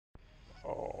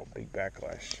big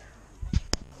backlash.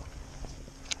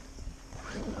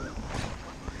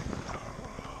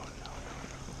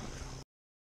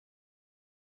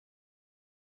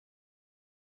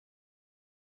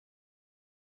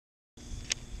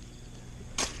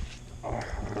 Oh,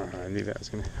 I knew that was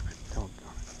going to happen. Doggone it.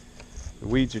 The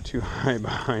weeds are too high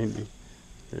behind me.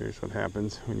 There's what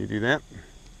happens when you do that.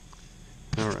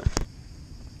 All right.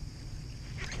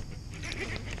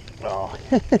 Oh,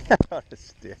 I got a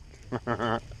stick.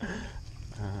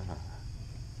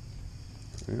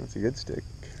 It's a good stick.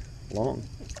 Long.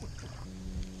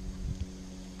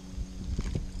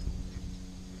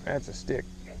 That's a stick.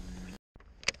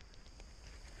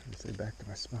 Let's say back to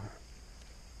my spot.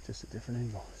 Just a different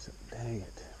angle. So, dang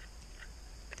it.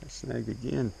 I snagged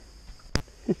again.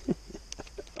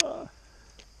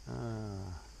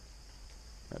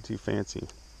 Got too fancy.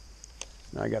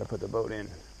 Now I got to put the boat in.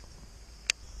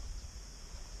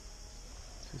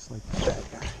 Just like that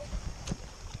guy.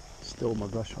 Stole my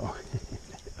brush hog.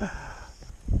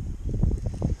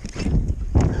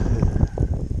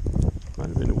 Might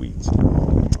have been the weeds.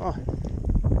 Oh, how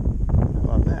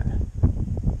about that?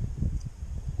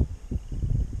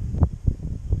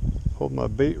 Hold my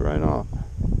bait right off.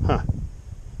 Huh.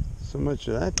 So much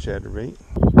of that chatterbait.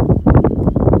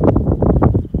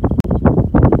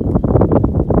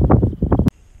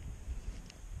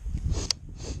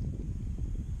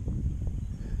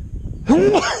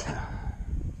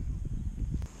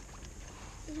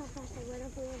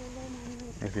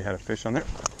 If you had a fish on there.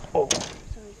 Oh,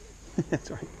 sorry.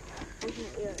 That's right.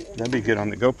 That'd be good on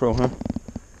the GoPro, huh?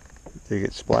 They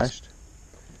get splashed.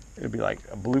 It'd be like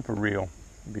a blooper reel.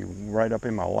 It'd be right up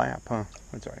in my lap, huh?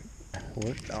 That's right.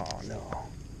 What? Oh no!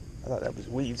 I thought that was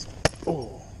weeds.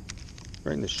 Oh,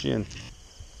 right in the shin.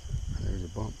 There's a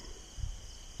bump.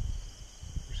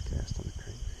 First cast on the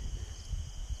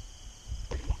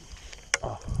crankbait.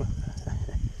 Oh.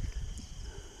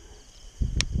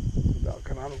 About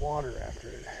come out of water after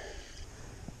it.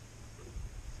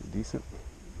 Decent.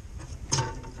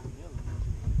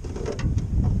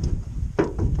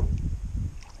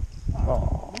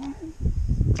 Oh,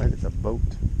 right at the boat.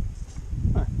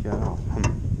 Got off.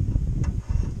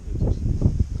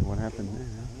 What happened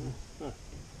there?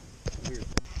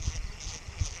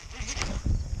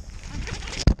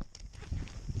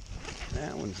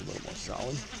 That one's a little more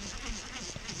solid.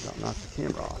 Don't knock the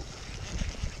camera off.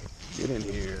 Get in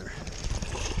here.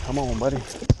 Come on, buddy.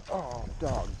 Oh,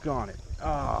 doggone it.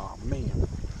 Oh, man.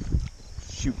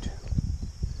 Shoot.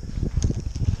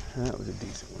 That was a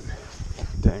decent one.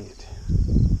 Dang it.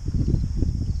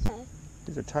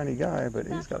 He's a tiny guy, but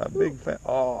he's got a big fat...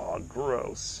 Oh,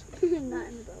 gross. Not in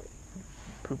the boat.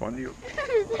 Poop on you.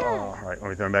 Oh, all right. Want me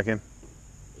to throw him back in?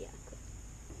 Yeah.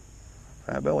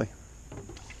 Fat belly.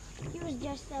 He was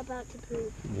just about to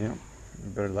poop. Yeah. You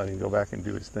better let him go back and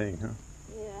do his thing, huh?